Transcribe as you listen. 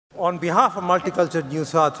On behalf of Multicultural New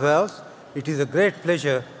South Wales, it is a great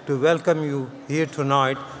pleasure to welcome you here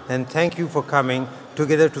tonight and thank you for coming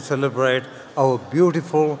together to celebrate our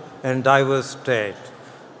beautiful and diverse state.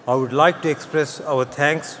 I would like to express our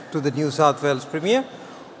thanks to the New South Wales Premier,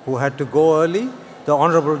 who had to go early, the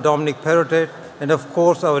Honourable Dominic Perrottet, and of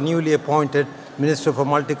course our newly appointed Minister for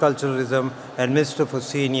Multiculturalism and Minister for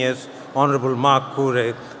Seniors, Honourable Mark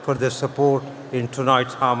Coure, for their support in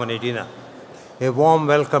tonight's Harmony Dinner. A warm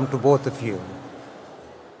welcome to both of you.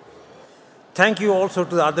 Thank you also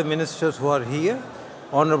to the other ministers who are here,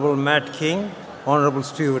 Honourable Matt King, Honourable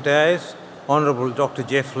Stuart Ayres, Honourable Dr.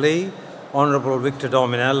 Jeff Lee, Honourable Victor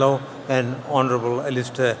Dominello, and Honourable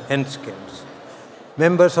Alistair Henskins.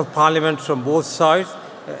 Members of Parliament from both sides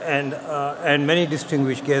and many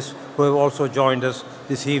distinguished guests who have also joined us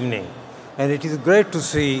this evening. And it is great to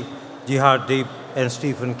see Jihad Deep and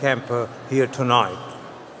Stephen Camper here tonight.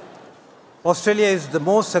 Australia is the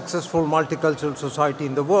most successful multicultural society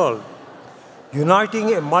in the world,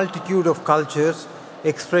 uniting a multitude of cultures,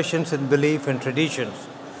 expressions and beliefs and traditions.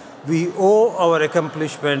 We owe our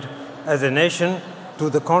accomplishment as a nation to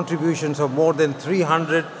the contributions of more than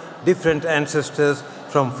 300 different ancestors,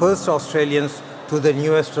 from first Australians to the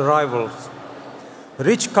newest arrivals.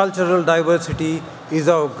 Rich cultural diversity is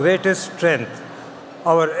our greatest strength.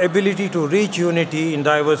 Our ability to reach unity in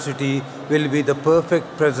diversity will be the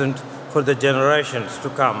perfect present for the generations to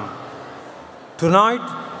come. Tonight,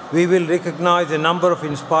 we will recognize a number of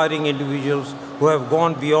inspiring individuals who have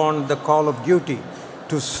gone beyond the call of duty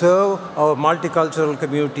to serve our multicultural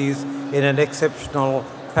communities in an exceptional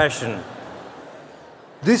fashion.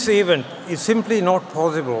 This event is simply not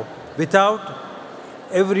possible without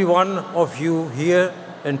every one of you here,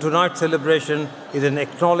 and tonight's celebration is an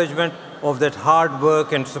acknowledgement of that hard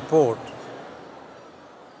work and support.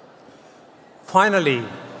 Finally,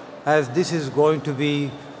 as this is going to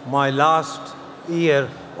be my last year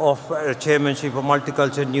of chairmanship of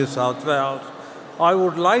Multicultural New South Wales, I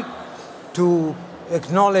would like to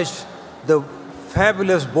acknowledge the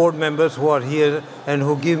fabulous board members who are here and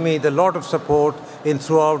who give me a lot of support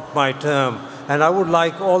throughout my term. And I would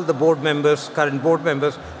like all the board members, current board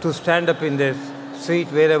members, to stand up in their seat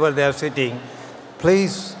wherever they are sitting.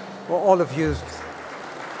 Please, all of you.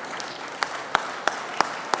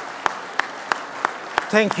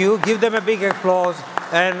 Thank you. Give them a big applause.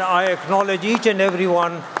 And I acknowledge each and every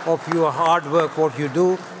one of your hard work, what you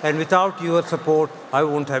do. And without your support, I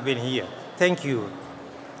wouldn't have been here. Thank you.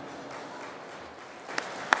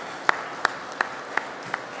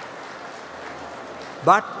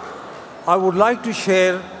 But I would like to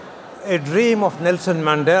share a dream of Nelson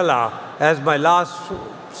Mandela as my last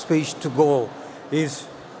speech to go. That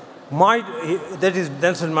is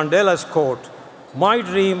Nelson Mandela's quote. My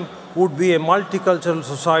dream would be a multicultural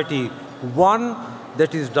society, one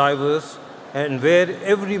that is diverse and where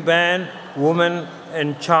every man, woman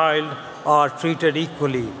and child are treated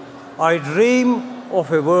equally. I dream of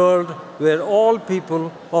a world where all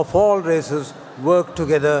people of all races work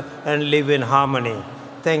together and live in harmony.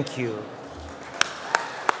 Thank you.